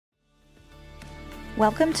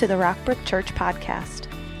Welcome to the Rockbrook Church Podcast.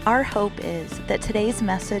 Our hope is that today's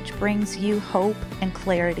message brings you hope and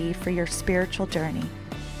clarity for your spiritual journey.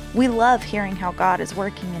 We love hearing how God is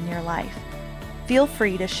working in your life. Feel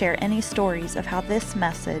free to share any stories of how this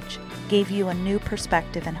message gave you a new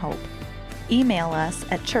perspective and hope. Email us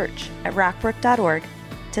at church@rockbrook.org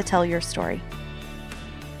to tell your story.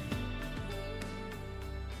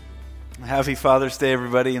 Happy Father's Day,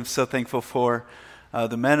 everybody. I'm so thankful for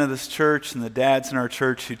the men of this church and the dads in our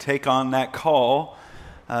church who take on that call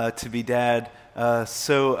to be dad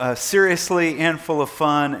so seriously and full of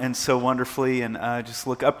fun and so wonderfully. And just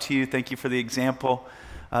look up to you. Thank you for the example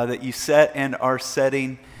that you set and are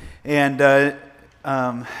setting. And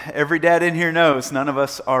every dad in here knows none of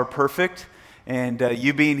us are perfect. And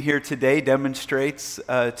you being here today demonstrates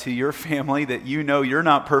to your family that you know you're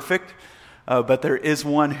not perfect. But there is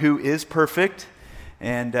one who is perfect,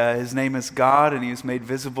 and his name is God, and he is made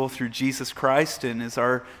visible through Jesus Christ. And as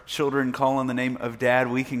our children call on the name of Dad,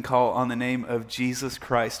 we can call on the name of Jesus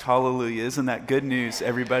Christ. Hallelujah. Isn't that good news,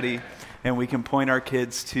 everybody? And we can point our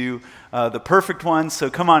kids to the perfect one. So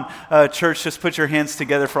come on, church, just put your hands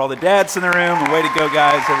together for all the dads in the room. And way to go,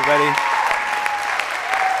 guys, everybody.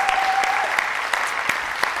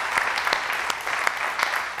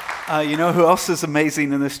 You know who else is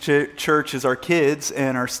amazing in this church is our kids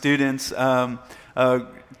and our students.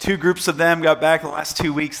 Two groups of them got back the last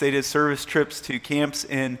 2 weeks. They did service trips to camps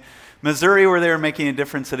in Missouri where they were making a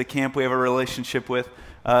difference at a camp we have a relationship with.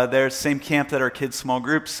 They're the same camp that our kids' small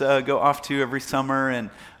groups go off to every summer. And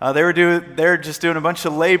they're just doing a bunch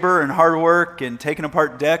of labor and hard work and taking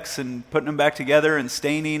apart decks and putting them back together and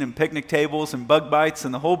staining and picnic tables and bug bites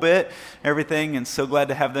and the whole bit, everything. And so glad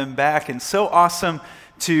to have them back. And so awesome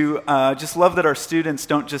to just love that our students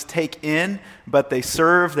don't just take in, but they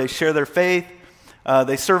serve, they share their faith,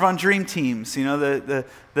 they serve on dream teams. You know, the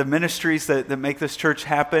ministries that make this church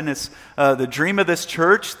happen. It's the dream of this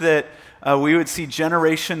church that we would see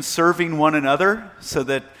generations serving one another, so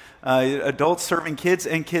that adults serving kids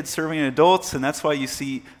and kids serving adults. And that's why you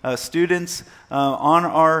see students on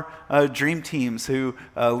our dream teams who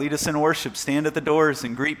lead us in worship, stand at the doors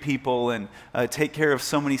and greet people and take care of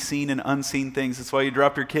so many seen and unseen things. That's why you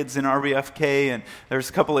drop your kids in RBFK, and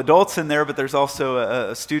there's a couple adults in there, but there's also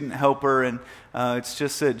a student helper, and it's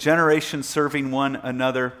just a generation serving one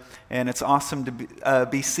another. And it's awesome to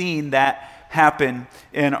be seeing that happen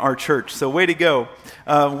in our church. So way to go.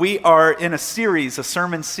 We are in a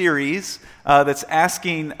sermon series that's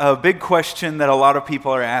asking a big question that a lot of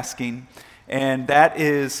people are asking, and that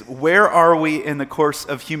is, where are we in the course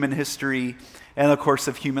of human history and the course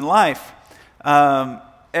of human life?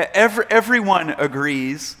 Everyone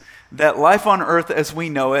agrees that life on earth as we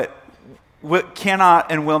know it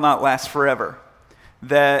cannot and will not last forever.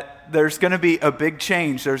 That there's going to be a big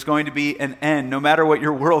change. There's going to be an end. No matter what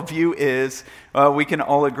your worldview is, we can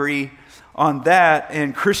all agree on that.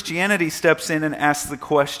 And Christianity steps in and asks the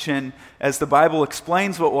question, as the Bible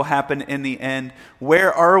explains what will happen in the end,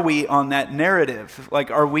 where are we on that narrative? Like,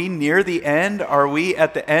 are we near the end? Are we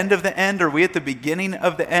at the end of the end? Are we at the beginning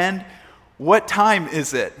of the end? What time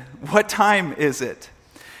is it? What time is it?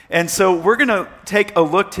 And so we're going to take a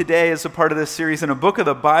look today as a part of this series in a book of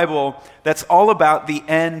the Bible that's all about the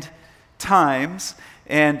end times.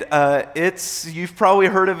 And you've probably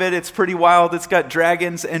heard of it. It's pretty wild. It's got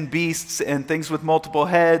dragons and beasts and things with multiple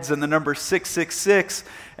heads and the number 666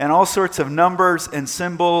 and all sorts of numbers and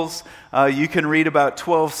symbols. You can read about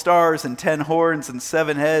 12 stars and 10 horns and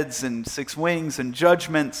 7 heads and 6 wings and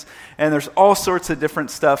judgments. And there's all sorts of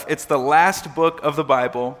different stuff. It's the last book of the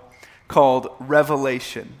Bible, called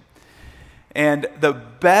Revelation. And the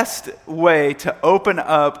best way to open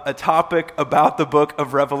up a topic about the book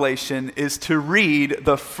of Revelation is to read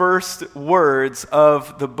the first words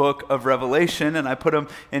of the book of Revelation. And I put them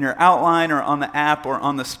in your outline or on the app or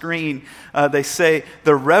on the screen. They say,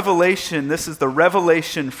 this is the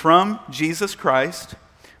revelation from Jesus Christ,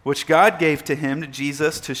 which God gave to him, to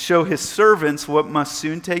Jesus, to show his servants what must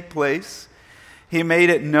soon take place. He made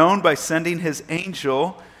it known by sending his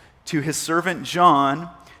angel to his servant John,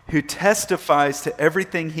 who testifies to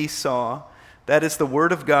everything he saw. That is the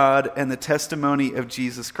word of God and the testimony of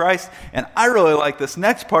Jesus Christ. And I really like this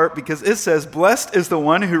next part because it says, blessed is the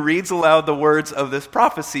one who reads aloud the words of this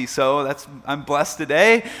prophecy. So I'm blessed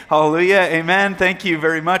today. Hallelujah. Amen. Thank you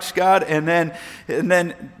very much, God. And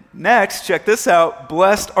then next, check this out.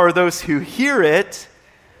 Blessed are those who hear it.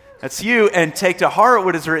 That's you. And take to heart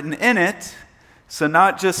what is written in it. So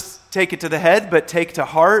not just take it to the head, but take to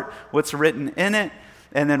heart what's written in it.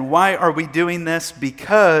 And then why are we doing this?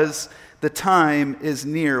 Because the time is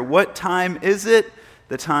near. What time is it?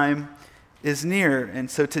 The time is near.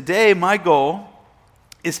 And so today my goal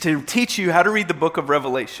is to teach you how to read the book of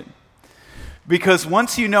Revelation. Because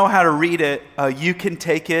once you know how to read it, you can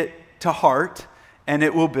take it to heart, and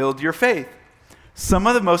it will build your faith. Some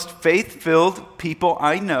of the most faith-filled people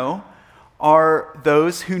I know are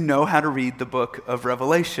those who know how to read the book of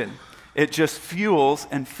Revelation. It just fuels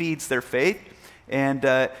and feeds their faith, and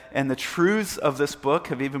the truths of this book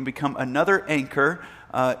have even become another anchor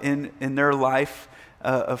in their life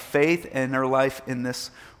of faith and their life in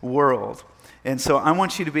this world. And so I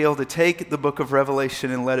want you to be able to take the book of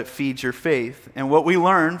Revelation and let it feed your faith. And what we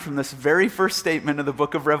learn from this very first statement of the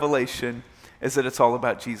book of Revelation is that it's all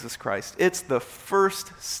about Jesus Christ. It's the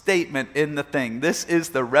first statement in the thing. This is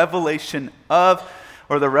the revelation of,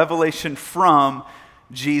 or the revelation from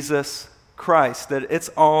Jesus Christ, that it's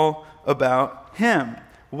all about him.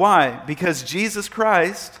 Why? Because Jesus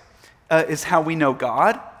Christ is how we know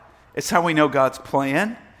God. It's how we know God's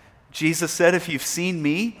plan. Jesus said, if you've seen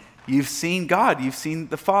me, you've seen God. You've seen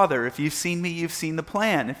the Father. If you've seen me, you've seen the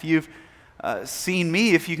plan. If you've seen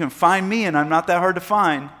me, if you can find me, and I'm not that hard to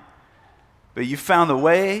find, but you found the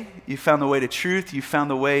way to truth, you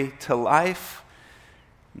found the way to life.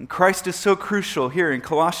 And Christ is so crucial here in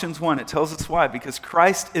Colossians 1. It tells us why. Because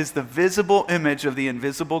Christ is the visible image of the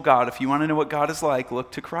invisible God. If you want to know what God is like,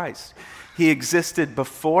 look to Christ. He existed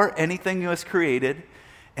before anything was created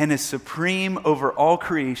and is supreme over all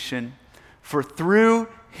creation. For through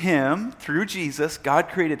him, through Jesus, God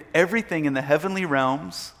created everything in the heavenly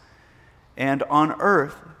realms and on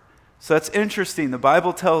earth. So that's interesting. The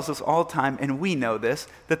Bible tells us all the time, and we know this,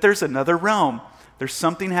 that there's another realm. There's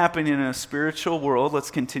something happening in a spiritual world. Let's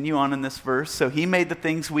continue on in this verse. So he made the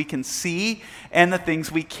things we can see and the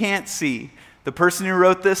things we can't see. The person who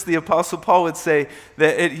wrote this, the Apostle Paul, would say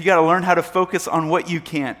that you got to learn how to focus on what you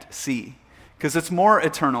can't see, because it's more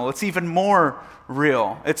eternal. It's even more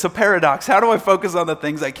real. It's a paradox. How do I focus on the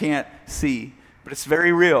things I can't see? But it's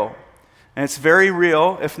very real. And it's very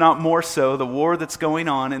real, if not more so. The war that's going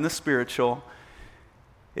on in the spiritual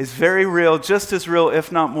is very real, just as real,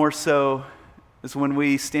 if not more so, as when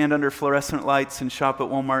we stand under fluorescent lights and shop at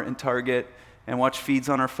Walmart and Target and watch feeds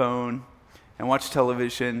on our phone and watch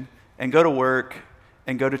television and go to work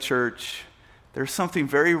and go to church. There's something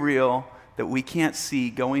very real that we can't see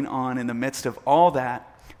going on in the midst of all that,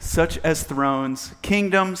 such as thrones,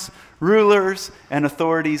 kingdoms, rulers, and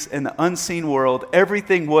authorities in the unseen world.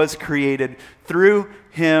 Everything was created through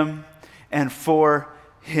him and for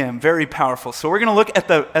him. Very powerful. So we're going to look at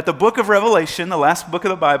the book of Revelation, the last book of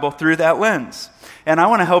the Bible, through that lens. And I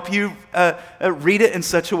want to help you read it in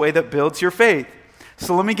such a way that builds your faith.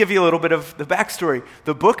 So let me give you a little bit of the backstory.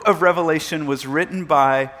 The book of Revelation was written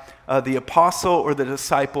by the apostle or the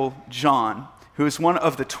disciple John, who is one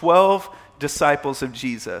of the 12 disciples of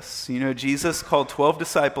Jesus. You know, Jesus called 12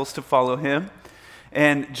 disciples to follow him,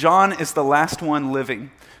 and John is the last one living.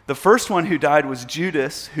 The first one who died was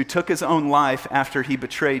Judas, who took his own life after he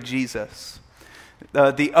betrayed Jesus.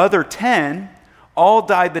 The other 10 all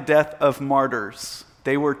died the death of martyrs.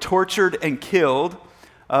 They were tortured and killed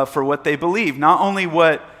for what they believed. Not only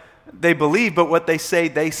what they believed, but what they say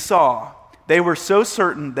they saw. They were so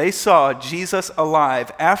certain they saw Jesus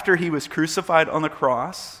alive after he was crucified on the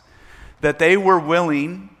cross that they were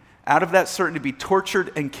willing, out of that certainty, to be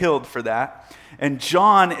tortured and killed for that. And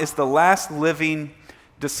John is the last living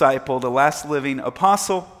disciple, the last living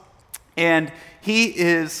apostle, and he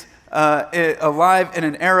is alive in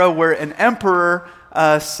an era where an emperor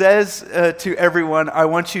says to everyone, I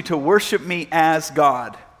want you to worship me as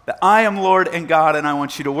God. That I am Lord and God, and I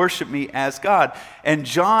want you to worship me as God. And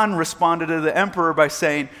John responded to the emperor by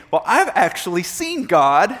saying, well, I've actually seen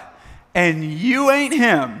God, and you ain't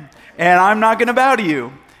him. And I'm not going to bow to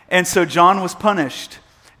you. And so John was punished.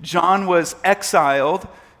 John was exiled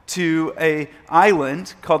to an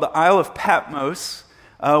island called the Isle of Patmos,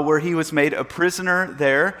 where he was made a prisoner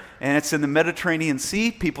there. And it's in the Mediterranean Sea.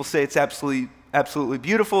 People say it's absolutely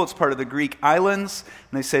beautiful. It's part of the Greek islands.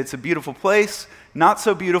 And they say it's a beautiful place. Not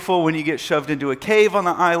so beautiful when you get shoved into a cave on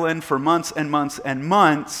the island for months and months and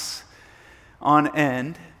months on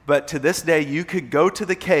end. But to this day, you could go to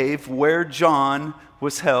the cave where John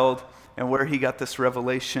was held and where he got this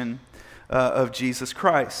revelation of Jesus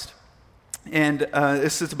Christ. And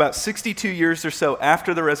this is about 62 years or so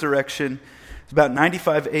after the resurrection. It's about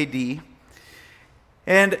 95 AD.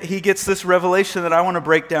 And he gets this revelation that I want to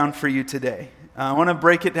break down for you today. I want to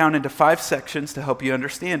break it down into 5 sections to help you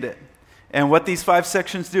understand it. And what these 5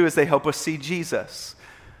 sections do is they help us see Jesus.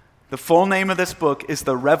 The full name of this book is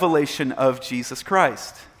The Revelation of Jesus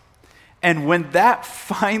Christ. And when that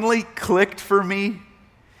finally clicked for me,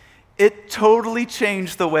 it totally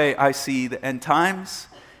changed the way I see the end times.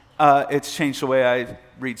 It's changed the way I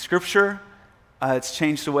read Scripture. It's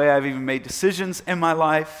changed the way I've even made decisions in my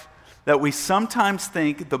life. That we sometimes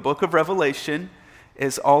think the book of Revelation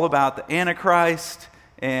is all about the Antichrist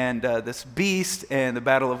and this beast and the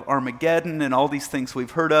battle of Armageddon and all these things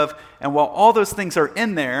we've heard of. And while all those things are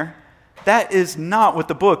in there, that is not what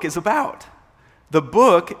the book is about. The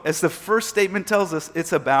book, as the first statement tells us,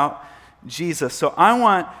 it's about Jesus. So I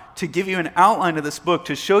want to give you an outline of this book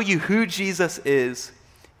to show you who Jesus is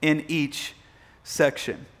in each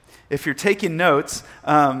section. If you're taking notes,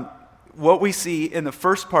 what we see in the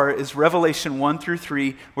first part is Revelation 1 through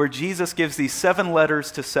 3, where Jesus gives these 7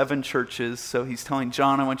 letters to 7 churches. So he's telling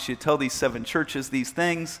John, I want you to tell these 7 churches these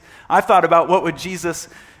things. I've thought about what would Jesus,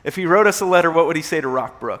 if he wrote us a letter, what would he say to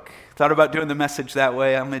Rockbrook? Thought about doing the message that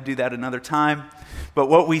way. I'm going to do that another time. But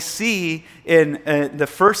what we see in the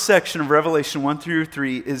first section of Revelation 1 through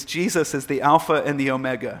 3 is Jesus as the Alpha and the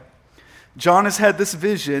Omega. John has had this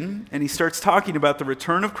vision, and he starts talking about the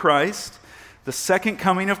return of Christ, the second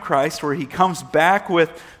coming of Christ, where he comes back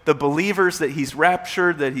with the believers that he's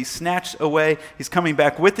raptured, that he's snatched away. He's coming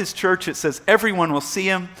back with his church. It says everyone will see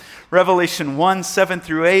him. Revelation 1, 7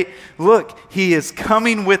 through 8. Look, he is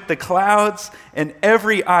coming with the clouds, and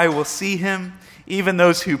every eye will see him, even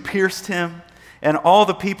those who pierced him. And all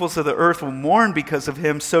the peoples of the earth will mourn because of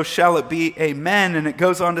him. So shall it be. Amen. And it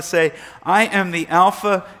goes on to say, I am the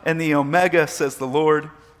Alpha and the Omega, says the Lord,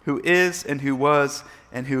 who is and who was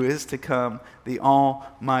and who is to come, the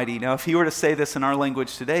Almighty. Now, if he were to say this in our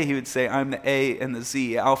language today, he would say, I'm the A and the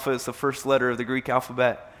Z. Alpha is the first letter of the Greek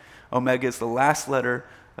alphabet. Omega is the last letter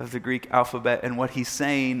of the Greek alphabet. And what he's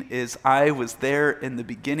saying is, I was there in the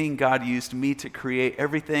beginning. God used me to create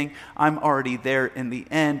everything. I'm already there in the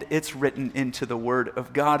end. It's written into the Word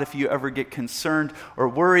of God. If you ever get concerned or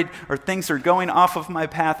worried or things are going off of my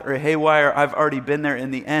path or haywire, I've already been there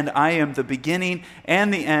in the end. I am the beginning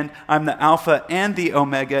and the end. I'm the Alpha and the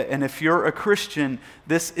Omega. And if you're a Christian,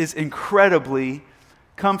 this is incredibly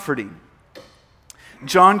comforting.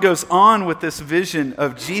 John goes on with this vision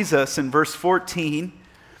of Jesus in verse 14.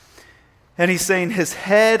 And he's saying his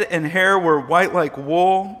head and hair were white like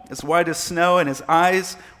wool, as white as snow, and his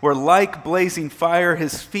eyes were like blazing fire.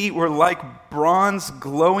 His feet were like bronze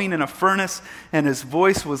glowing in a furnace, and his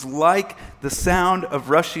voice was like the sound of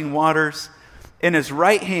rushing waters. In his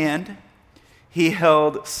right hand, he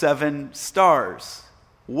held 7 stars.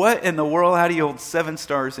 What in the world? How do you hold 7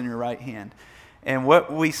 stars in your right hand? And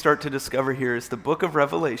what we start to discover here is the book of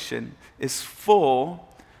Revelation is full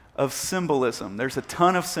of symbolism. There's a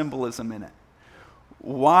ton of symbolism in it.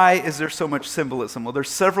 Why is there so much symbolism? Well, there's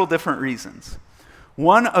several different reasons.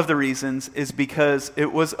 One of the reasons is because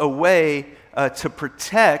it was a way to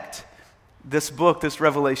protect this book, this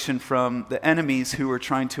Revelation, from the enemies who were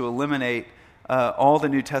trying to eliminate all the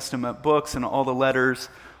New Testament books and all the letters,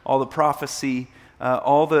 all the prophecy,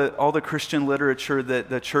 all the Christian literature that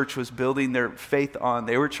the church was building their faith on.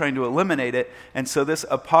 They were trying to eliminate it. And so this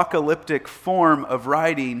apocalyptic form of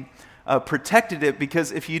writing protected it,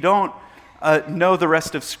 because if you don't know the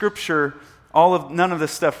rest of Scripture, none of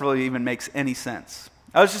this stuff really even makes any sense.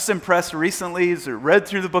 I was just impressed recently as I read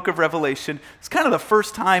through the book of Revelation. It's kind of the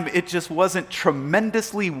first time it just wasn't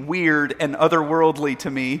tremendously weird and otherworldly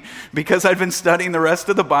to me, because I'd been studying the rest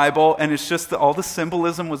of the Bible, and it's just that all the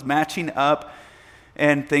symbolism was matching up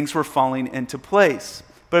and things were falling into place.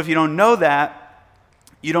 But if you don't know that,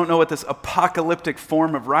 you don't know what this apocalyptic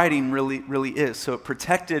form of writing really is. So it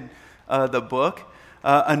protected the book.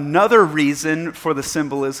 Another reason for the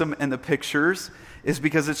symbolism and the pictures is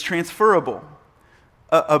because it's transferable.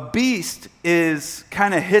 A beast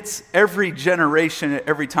kind of hits every generation at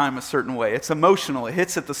every time a certain way. It's emotional. It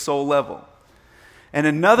hits at the soul level. And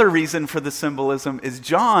another reason for the symbolism is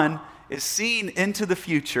John is seeing into the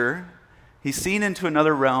future. He's seen into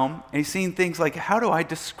another realm, and he's seen things like, how do I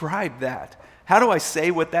describe that? How do I say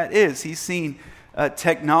what that is? He's seen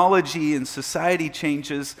technology and society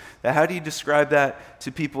changes. How do you describe that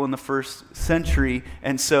to people in the first century?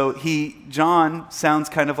 And so John sounds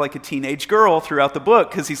kind of like a teenage girl throughout the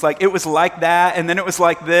book, because he's like, it was like that, and then it was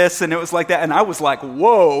like this, and it was like that, and I was like,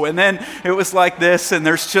 whoa, and then it was like this, and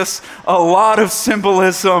there's just a lot of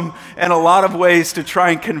symbolism and a lot of ways to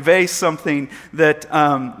try and convey something that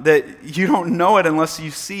you don't know it unless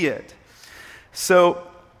you see it. So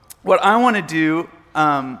what I want to do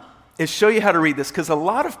is show you how to read this, because a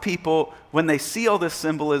lot of people, when they see all this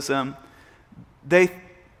symbolism,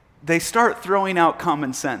 they start throwing out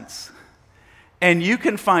common sense. And you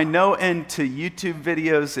can find no end to YouTube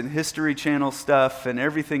videos and History Channel stuff and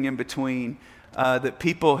everything in between that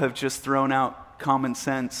people have just thrown out common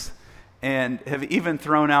sense, and have even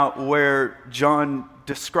thrown out where John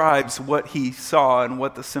describes what he saw and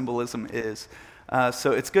what the symbolism is.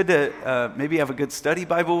 So it's good to maybe have a good study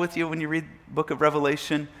Bible with you when you read the book of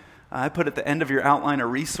Revelation. I put at the end of your outline a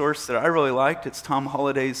resource that I really liked. It's Tom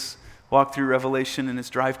Holliday's Walk Through Revelation in his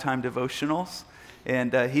Drive Time devotionals,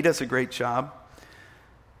 and he does a great job.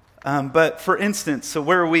 But for instance, so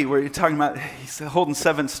where are we? We're talking about, he's holding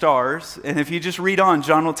 7 stars, and if you just read on,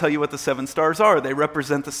 John will tell you what the 7 stars are. They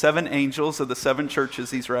represent the 7 angels of the 7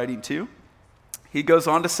 churches he's writing to. He goes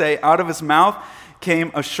on to say, out of his mouth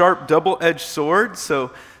came a sharp double-edged sword,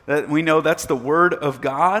 so that we know that's the word of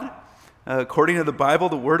God. According to the Bible,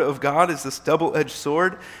 the word of God is this double-edged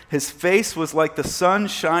sword. His face was like the sun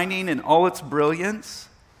shining in all its brilliance.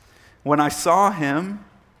 When I saw him,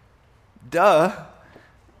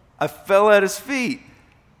 I fell at his feet.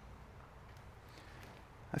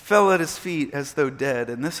 I fell at his feet as though dead.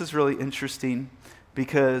 And this is really interesting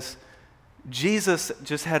because Jesus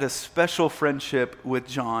just had a special friendship with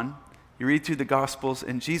John. You read through the Gospels,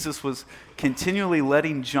 and Jesus was continually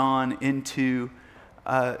letting John into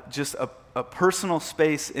just a personal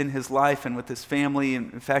space in his life and with his family.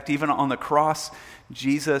 And in fact, even on the cross,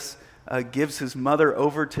 Jesus gives his mother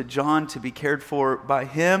over to John to be cared for by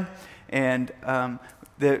him. And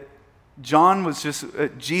that John was just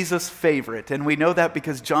Jesus' favorite. And we know that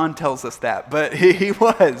because John tells us that. But he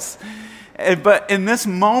was. But in this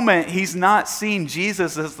moment, he's not seeing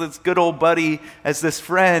Jesus as this good old buddy, as this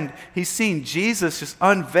friend. He's seeing Jesus just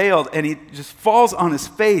unveiled, and he just falls on his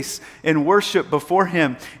face in worship before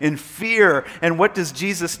him in fear. And what does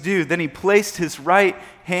Jesus do? Then he placed his right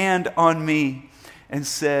hand on me and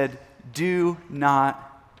said, "Do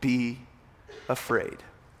not be afraid."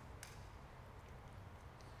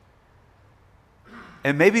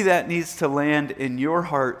 And maybe that needs to land in your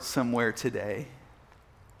heart somewhere today.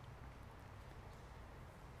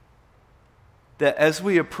 That as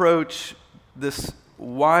we approach this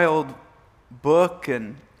wild book,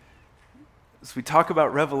 and as we talk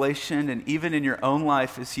about Revelation, and even in your own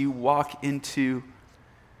life, as you walk into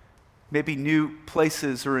maybe new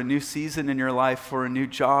places or a new season in your life or a new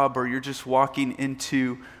job, or you're just walking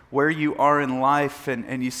into where you are in life,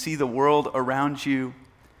 and you see the world around you,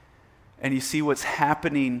 and you see what's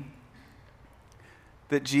happening,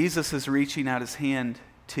 that Jesus is reaching out his hand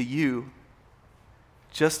to you,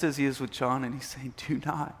 just as he is with John, and he's saying, do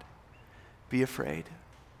not be afraid.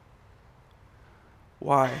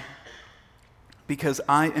 Why? Because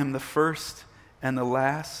I am the first and the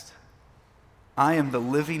last. I am the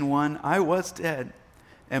living one. I was dead,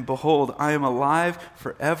 and behold, I am alive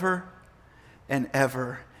forever and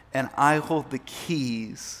ever, and I hold the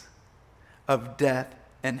keys of death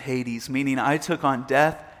and Hades, meaning I took on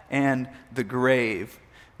death and the grave.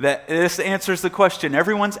 That this answers the question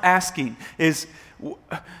everyone's asking is,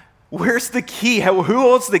 where's the key? Who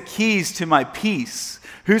holds the keys to my peace?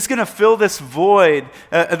 Who's going to fill this void,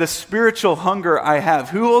 the spiritual hunger I have?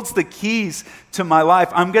 Who holds the keys to my life?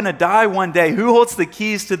 I'm going to die one day. Who holds the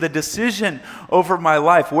keys to the decision over my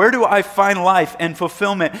life? Where do I find life and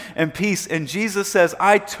fulfillment and peace? And Jesus says,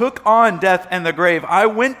 I took on death and the grave. I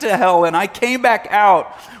went to hell and I came back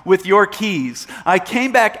out with your keys. I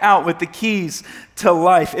came back out with the keys to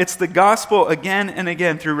life. It's the gospel again and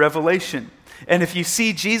again through Revelation. And if you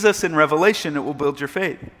see Jesus in Revelation, it will build your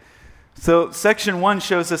faith. So section 1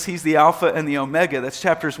 shows us he's the Alpha and the Omega. That's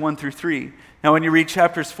chapters 1 through 3. Now when you read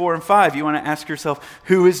chapters 4 and 5, you want to ask yourself,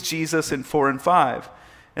 who is Jesus in 4 and 5?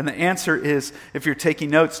 And the answer is, if you're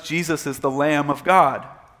taking notes, Jesus is the Lamb of God.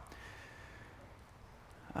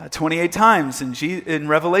 28 times in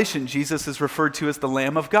Revelation, Jesus is referred to as the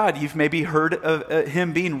Lamb of God. You've maybe heard of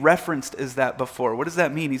him being referenced as that before. What does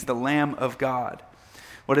that mean? He's the Lamb of God.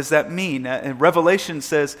 What does that mean? Revelation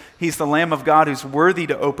says he's the Lamb of God who's worthy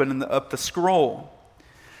to open up the scroll.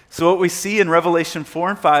 So what we see in Revelation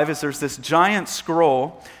 4 and 5 is there's this giant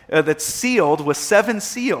scroll that's sealed with 7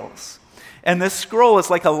 seals. And this scroll is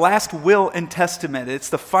like a last will and testament. It's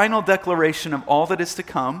the final declaration of all that is to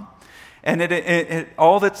come, and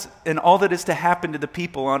all that is to happen to the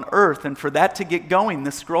people on earth. And for that to get going,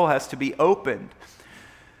 this scroll has to be opened.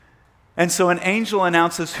 And so an angel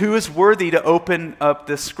announces who is worthy to open up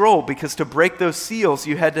this scroll, because to break those seals,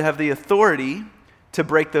 you had to have the authority to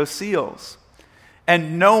break those seals.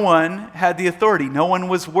 And no one had the authority. No one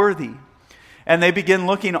was worthy. And they begin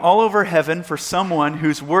looking all over heaven for someone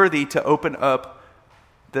who's worthy to open up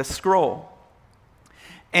this scroll.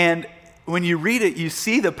 And when you read it, you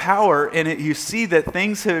see the power in it. You see that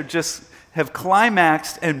things have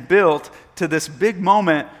climaxed and built to this big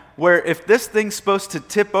moment where if this thing's supposed to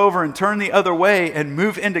tip over and turn the other way and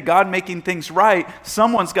move into God making things right,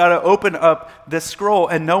 someone's got to open up this scroll,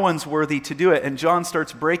 and no one's worthy to do it. And John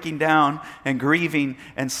starts breaking down and grieving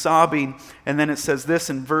and sobbing. And then it says this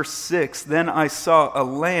in verse 6, "Then I saw a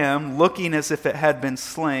lamb looking as if it had been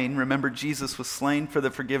slain." Remember, Jesus was slain for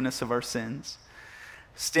the forgiveness of our sins.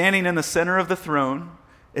 "Standing in the center of the throne,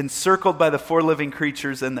 encircled by the 4 living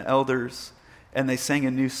creatures and the elders, and they sang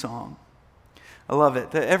a new song." I love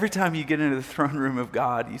it that every time you get into the throne room of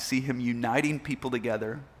God, you see him uniting people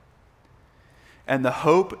together. And the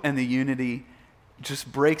hope and the unity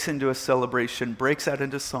just breaks into a celebration, breaks out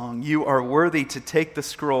into song. You are worthy to take the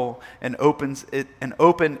scroll and open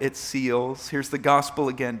its seals. Here's the gospel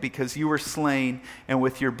again. "Because you were slain, and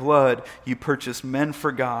with your blood you purchased men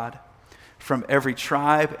for God from every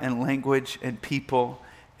tribe and language and people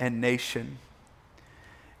and nation."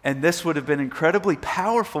 And this would have been incredibly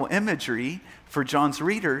powerful imagery for John's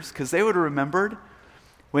readers, because they would have remembered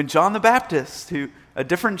when John the Baptist, a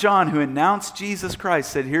different John who announced Jesus Christ,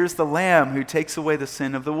 said, "Here's the Lamb who takes away the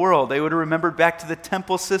sin of the world." They would have remembered back to the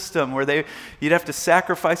temple system where you'd have to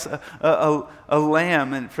sacrifice a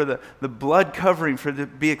lamb, and for the blood covering, for it to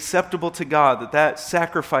be acceptable to God, that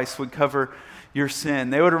sacrifice would cover your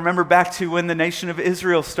sin. They would remember back to when the nation of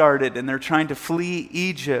Israel started and they're trying to flee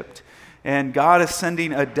Egypt. And God is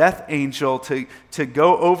sending a death angel to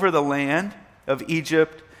go over the land of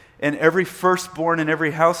Egypt, and every firstborn in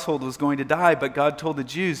every household was going to die. But God told the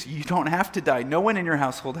Jews, "You don't have to die. No one in your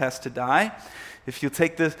household has to die. If you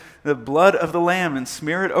take the blood of the lamb and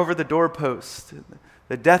smear it over the doorpost,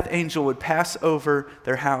 the death angel would pass over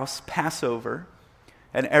their house, Passover,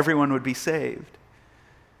 and everyone would be saved."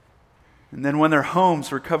 And then when their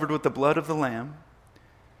homes were covered with the blood of the lamb,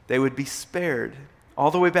 they would be spared.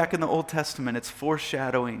 All the way back in the Old Testament, it's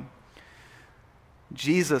foreshadowing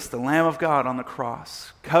Jesus, the Lamb of God on the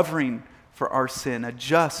cross, covering for our sin, a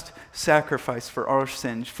just sacrifice for our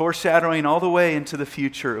sin, foreshadowing all the way into the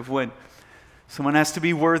future of when someone has to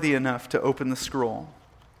be worthy enough to open the scroll.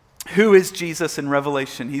 Who is Jesus in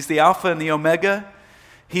Revelation? He's the Alpha and the Omega.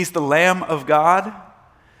 He's the Lamb of God.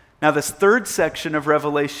 Now, this third section of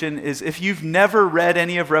Revelation is, if you've never read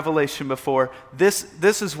any of Revelation before, this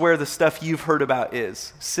is where the stuff you've heard about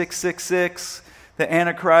is. 666, the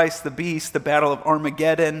Antichrist, the beast, the battle of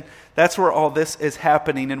Armageddon. That's where all this is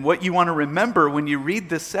happening. And what you want to remember when you read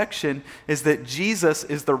this section is that Jesus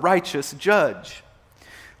is the righteous judge.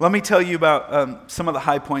 Let me tell you about some of the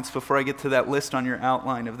high points before I get to that list on your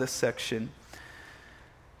outline of this section.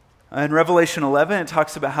 In Revelation 11, it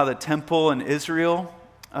talks about how the temple in Israel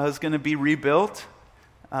is going to be rebuilt.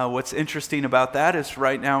 What's interesting about that is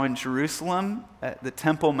right now in Jerusalem, at the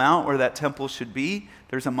Temple Mount, where that temple should be,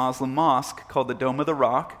 there's a Muslim mosque called the Dome of the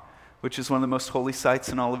Rock, which is one of the most holy sites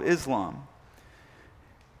in all of Islam.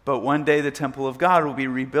 But one day the Temple of God will be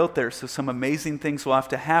rebuilt there, so some amazing things will have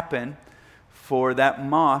to happen for that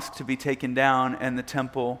mosque to be taken down and the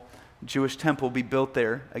temple, Jewish temple, be built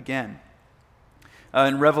there again.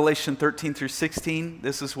 In Revelation 13 through 16,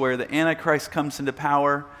 this is where the Antichrist comes into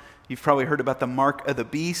power. You've probably heard about the mark of the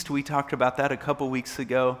beast. We talked about that a couple weeks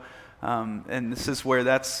ago. And this is where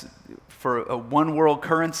that's for a one world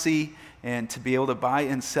currency, and to be able to buy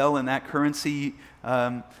and sell in that currency,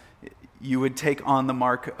 you would take on the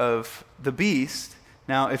mark of the beast.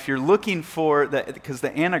 Now, if you're looking for that, because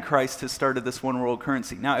the Antichrist has started this one world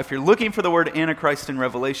currency. Now, if you're looking for the word Antichrist in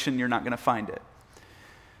Revelation, you're not going to find it.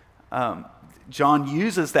 John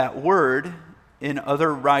uses that word in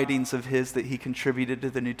other writings of his that he contributed to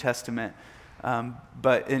the New Testament.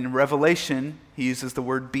 But in Revelation, he uses the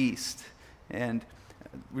word beast. And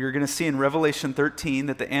we're going to see in Revelation 13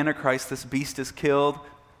 that the Antichrist, this beast, is killed,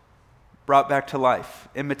 brought back to life,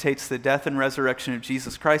 imitates the death and resurrection of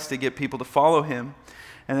Jesus Christ to get people to follow him.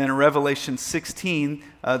 And then in Revelation 16,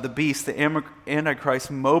 the beast, the Antichrist,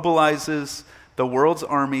 mobilizes the world's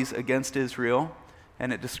armies against Israel.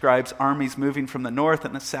 And it describes armies moving from the north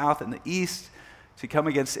and the south and the east to come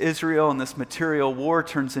against Israel. And this material war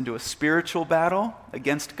turns into a spiritual battle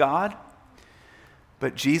against God.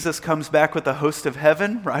 But Jesus comes back with the host of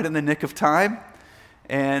heaven right in the nick of time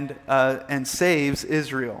and saves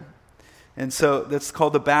Israel. And so that's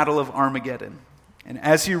called the Battle of Armageddon. And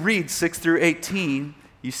as you read 6 through 18,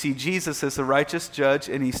 you see Jesus as the righteous judge,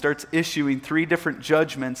 and he starts issuing 3 different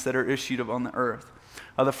judgments that are issued upon the earth.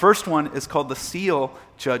 The first one is called the seal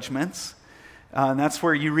judgments. And that's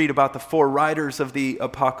where you read about the 4 riders of the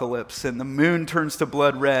apocalypse, and the moon turns to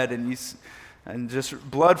blood red, and and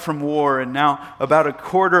just blood from war. And now about a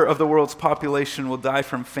quarter of the world's population will die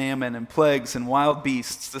from famine and plagues and wild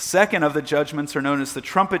beasts. The second of the judgments are known as the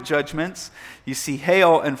trumpet judgments. You see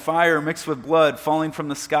hail and fire mixed with blood falling from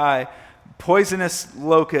the sky. Poisonous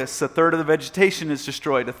locusts, a third of the vegetation is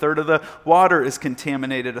destroyed, a third of the water is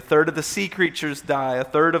contaminated, a third of the sea creatures die, a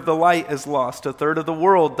third of the light is lost, a third of the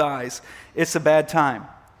world dies. It's a bad time.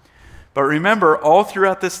 But remember, all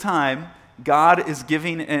throughout this time, God is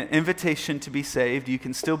giving an invitation to be saved. You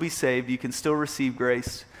can still be saved. You can still receive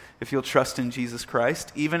grace if you'll trust in Jesus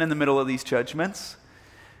Christ, even in the middle of these judgments.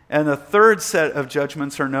 And the third set of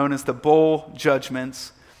judgments are known as the bowl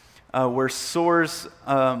judgments, where sores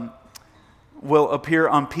will appear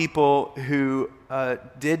on people who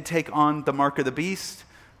did take on the mark of the beast.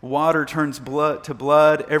 Water turns blood to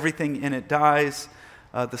blood. Everything in it dies.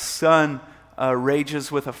 The sun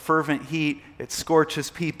rages with a fervent heat. It scorches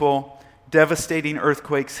people. Devastating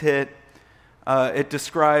earthquakes hit. It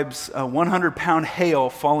describes a 100-pound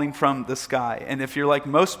hail falling from the sky. And if you're like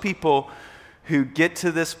most people who get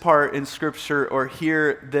to this part in Scripture or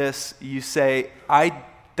hear this, you say,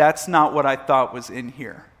 that's not what I thought was in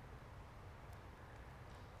here.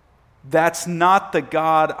 That's not the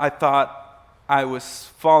God I thought I was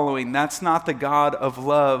following. That's not the God of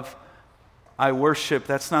love I worship.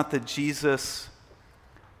 That's not the Jesus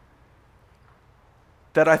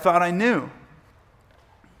that I thought I knew.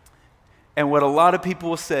 And what a lot of people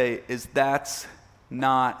will say is that's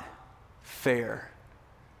not fair.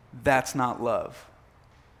 That's not love.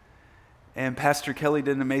 And Pastor Kelly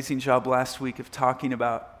did an amazing job last week of talking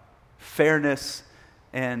about fairness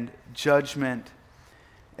and judgment.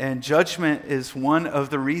 And judgment is one of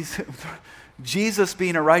the reasons, Jesus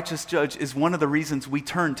being a righteous judge is one of the reasons we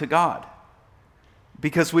turn to God.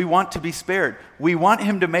 Because we want to be spared. We want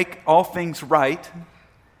Him to make all things right,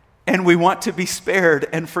 and we want to be spared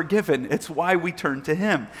and forgiven. It's why we turn to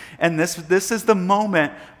Him. And this is the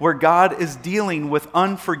moment where God is dealing with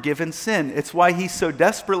unforgiven sin. It's why He so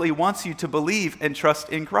desperately wants you to believe and trust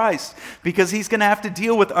in Christ, because He's going to have to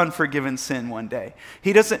deal with unforgiven sin one day.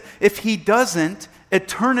 If He doesn't,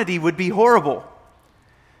 eternity would be horrible,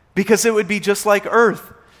 because it would be just like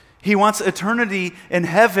earth. He wants eternity in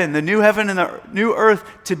heaven, the new heaven and the new earth,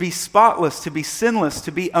 to be spotless, to be sinless,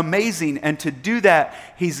 to be amazing. And to do that,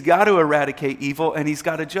 He's got to eradicate evil and He's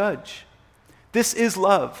got to judge. This is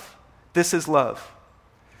love. This is love.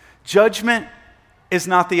 Judgment is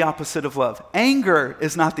not the opposite of love. Anger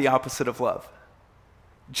is not the opposite of love.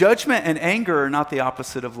 Judgment and anger are not the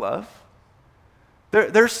opposite of love.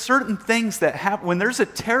 There's certain things that happen. When there's a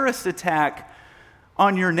terrorist attack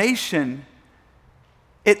on your nation,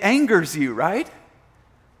 it angers you, right?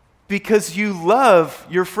 Because you love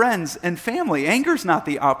your friends and family. Anger's not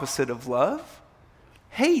the opposite of love.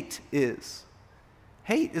 Hate is.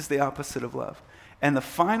 Hate is the opposite of love. And the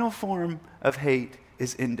final form of hate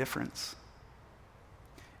is indifference.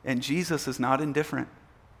 And Jesus is not indifferent.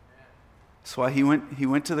 That's why he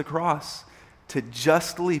went to the cross to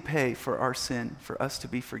justly pay for our sin, for us to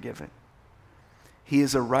be forgiven. He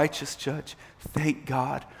is a righteous judge. Thank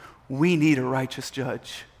God. We need a righteous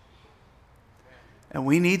judge. And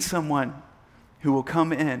we need someone who will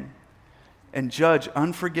come in and judge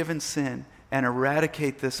unforgiven sin and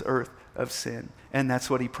eradicate this earth of sin. And that's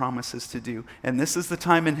what He promises to do. And this is the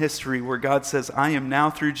time in history where God says, I am now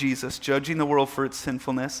through Jesus judging the world for its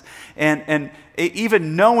sinfulness. And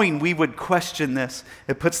even knowing we would question this,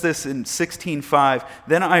 it puts this in 16:5.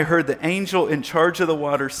 Then I heard the angel in charge of the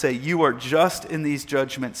water say, you are just in these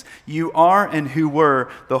judgments. You are and who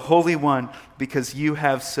were the Holy One, because you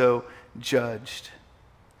have so judged.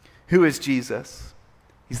 Who is Jesus?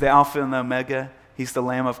 He's the Alpha and the Omega. He's the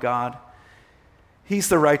Lamb of God. He's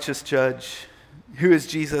the righteous judge. Who is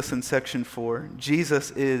Jesus in section 4?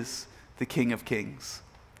 Jesus is the King of Kings.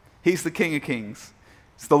 He's the King of Kings.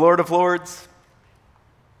 He's the Lord of Lords.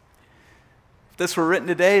 If this were written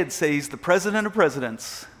today, it'd say He's the President of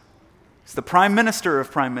Presidents. He's the Prime Minister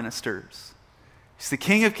of Prime Ministers. He's the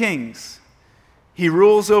King of Kings. He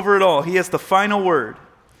rules over it all. He has the final word.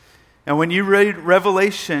 And when you read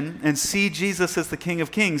Revelation and see Jesus as the King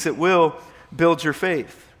of Kings, it will build your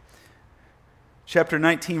faith. Chapter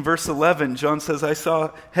 19, verse 11, John says, I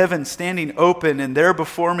saw heaven standing open, and there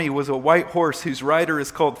before me was a white horse whose rider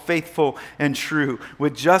is called Faithful and True.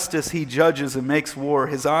 With justice he judges and makes war.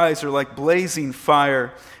 His eyes are like blazing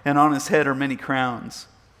fire, and on his head are many crowns.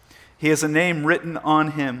 He has a name written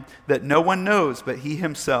on him that no one knows but he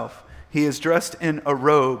himself. He is dressed in a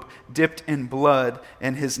robe dipped in blood,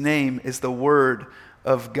 and his name is the Word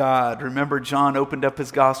of God. Remember, John opened up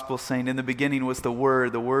his gospel saying, in the beginning was the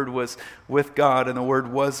Word was with God, and the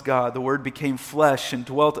Word was God. The Word became flesh and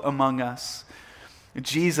dwelt among us.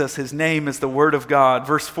 Jesus, his name is the Word of God.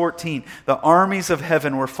 Verse 14, the armies of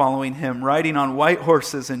heaven were following him, riding on white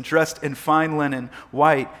horses and dressed in fine linen,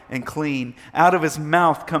 white and clean. Out of his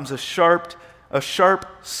mouth comes a sharp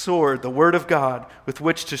sword, the Word of God, with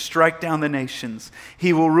which to strike down the nations.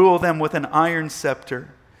 He will rule them with an iron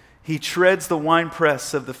scepter. He treads the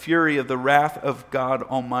winepress of the fury of the wrath of God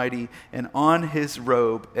Almighty, and on his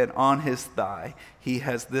robe and on his thigh he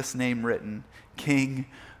has this name written, King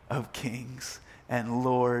of Kings and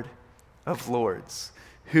Lord of Lords.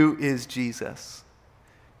 Who is Jesus?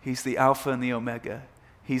 He's the Alpha and the Omega.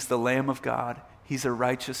 He's the Lamb of God. He's a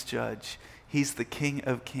righteous judge. He's the King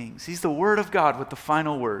of Kings. He's the Word of God with the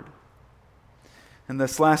final word. And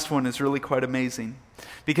this last one is really quite amazing,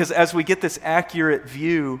 because as we get this accurate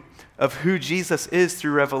view of who Jesus is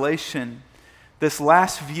through Revelation, this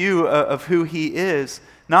last view of who he is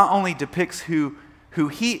not only depicts who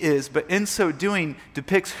he is, but in so doing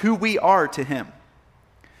depicts who we are to him.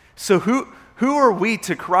 So who are we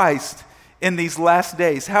to Christ in these last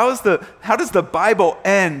days? How does the Bible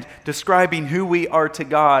end describing who we are to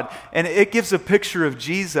God? And it gives a picture of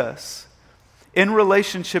Jesus in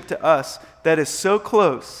relationship to us that is so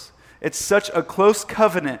close. It's such a close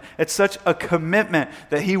covenant. It's such a commitment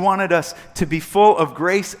that he wanted us to be full of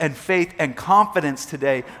grace and faith and confidence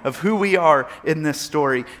today of who we are in this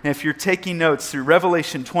story. And if you're taking notes, through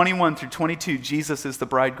Revelation 21 through 22, Jesus is the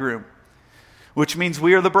bridegroom, which means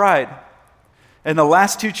we are the bride. In the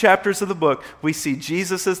last two chapters of the book, we see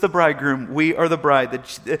Jesus as the bridegroom. We are the bride.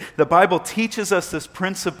 The Bible teaches us this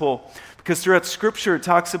principle because throughout Scripture it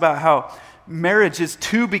talks about how marriage is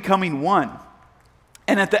two becoming one.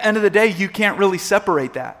 And at the end of the day, you can't really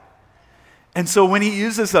separate that. And so when he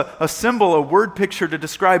uses a symbol, a word picture to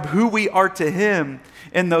describe who we are to him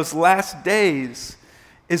in those last days,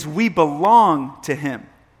 is we belong to him.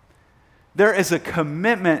 There is a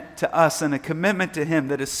commitment to us and a commitment to him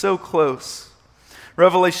that is so close.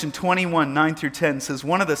 Revelation 21, 9 through 10 says,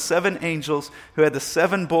 one of the seven angels who had the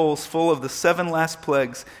seven bowls full of the seven last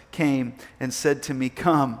plagues came and said to me,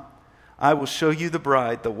 come, I will show you the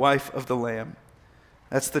bride, the wife of the Lamb.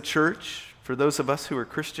 That's the church, for those of us who are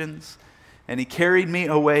Christians. And he carried me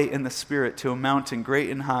away in the Spirit to a mountain great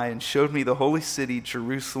and high and showed me the holy city,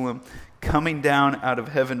 Jerusalem, coming down out of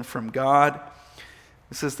heaven from God.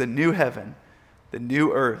 This is the new heaven, the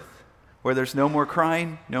new earth, where there's no more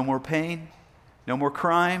crying, no more pain, no more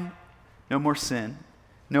crime, no more sin,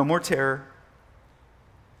 no more terror.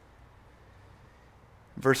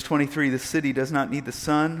 Verse 23, the city does not need the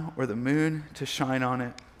sun or the moon to shine on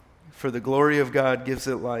it, for the glory of God gives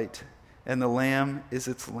it light, and the Lamb is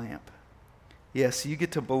its lamp. Yes, you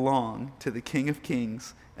get to belong to the King of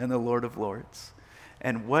Kings and the Lord of Lords.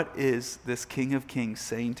 And what is this King of Kings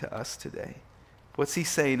saying to us today? What's he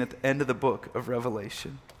saying at the end of the book of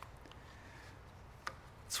Revelation?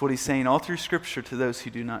 It's what he's saying all through Scripture to those who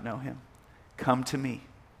do not know him. Come to me.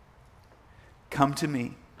 Come to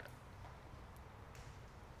me.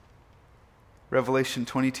 Revelation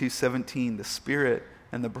 22:17, the Spirit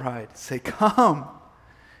and the bride say, come.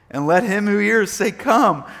 And let him who hears say,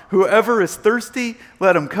 come. Whoever is thirsty,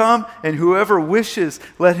 let him come. And whoever wishes,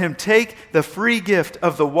 let him take the free gift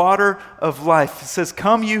of the water of life. It says,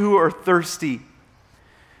 come you who are thirsty,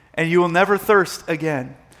 and you will never thirst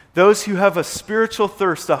again. Those who have a spiritual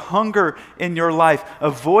thirst, a hunger in your life, a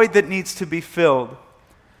void that needs to be filled,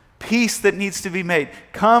 peace that needs to be made.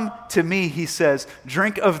 Come to me, he says,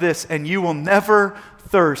 drink of this, and you will never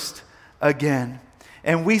thirst again.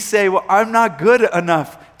 And we say, well, I'm not good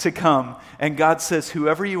enough to come. And God says,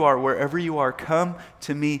 whoever you are, wherever you are, come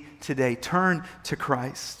to me today. Turn to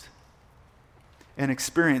Christ and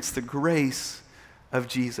experience the grace of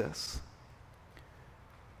Jesus.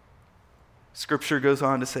 Scripture goes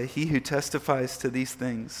on to say, he who testifies to these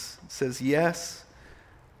things says, yes,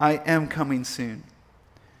 I am coming soon.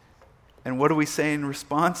 And what do we say in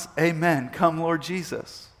response? Amen. Come, Lord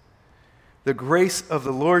Jesus. The grace of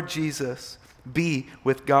the Lord Jesus be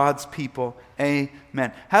with God's people.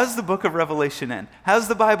 Amen. How does the book of Revelation end? How does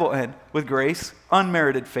the Bible end? With grace,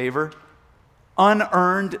 unmerited favor,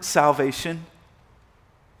 unearned salvation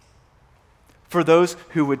for those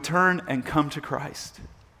who would turn and come to Christ.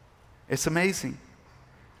 It's amazing.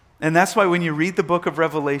 And that's why when you read the book of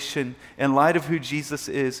Revelation in light of who Jesus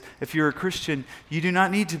is, if you're a Christian, you do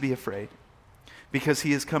not need to be afraid because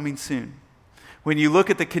he is coming soon. When you look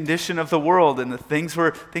at the condition of the world and the things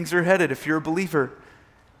where things are headed, if you're a believer,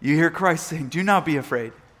 you hear Christ saying, do not be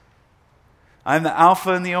afraid. I'm the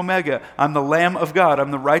Alpha and the Omega. I'm the Lamb of God.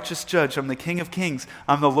 I'm the righteous judge. I'm the King of kings.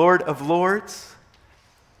 I'm the Lord of lords.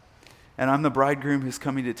 And I'm the bridegroom who's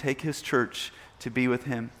coming to take his church to be with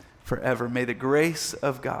him forever. May the grace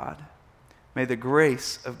of God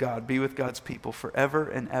be with God's people forever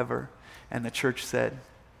and ever. And the church said,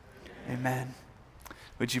 Amen.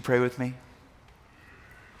 Would you pray with me?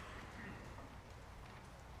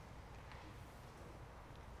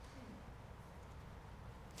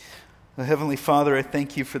 Heavenly Father, I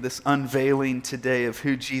thank you for this unveiling today of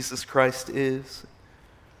who Jesus Christ is.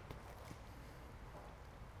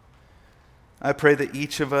 I pray that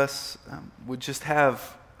each of us would just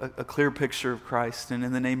have a clear picture of Christ. And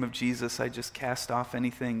in the name of Jesus, I just cast off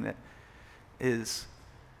anything that is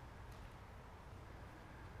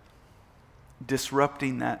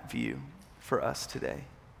disrupting that view for us today.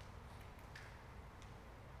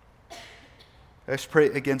 I just pray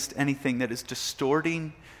against anything that is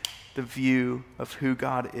distorting the view of who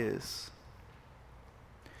God is.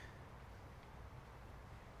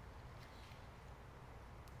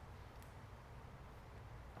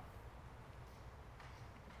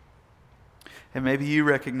 And maybe you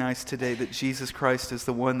recognize today that Jesus Christ is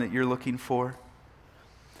the one that you're looking for.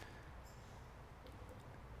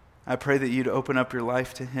 I pray that you'd open up your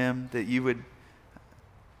life to him, that you would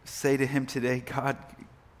say to him today, God,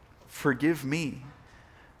 forgive me.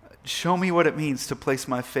 Show me what it means to place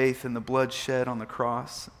my faith in the blood shed on the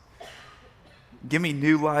cross. Give me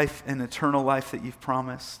new life and eternal life that you've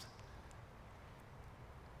promised.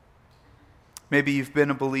 Maybe you've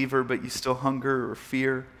been a believer, but you still hunger or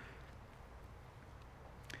fear.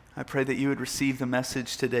 I pray that you would receive the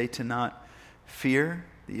message today to not fear,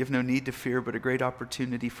 that you have no need to fear, but a great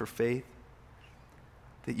opportunity for faith.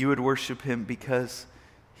 That you would worship him because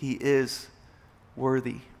he is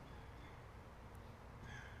worthy.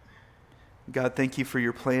 God, thank you for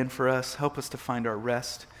your plan for us. Help us to find our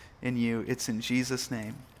rest in you. It's in Jesus'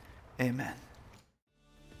 name. Amen.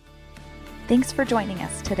 Thanks for joining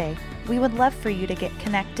us today. We would love for you to get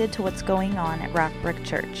connected to what's going on at Rockbrook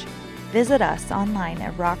Church. Visit us online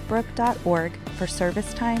at rockbrook.org for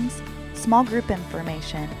service times, small group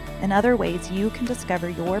information, and other ways you can discover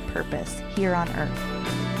your purpose here on earth.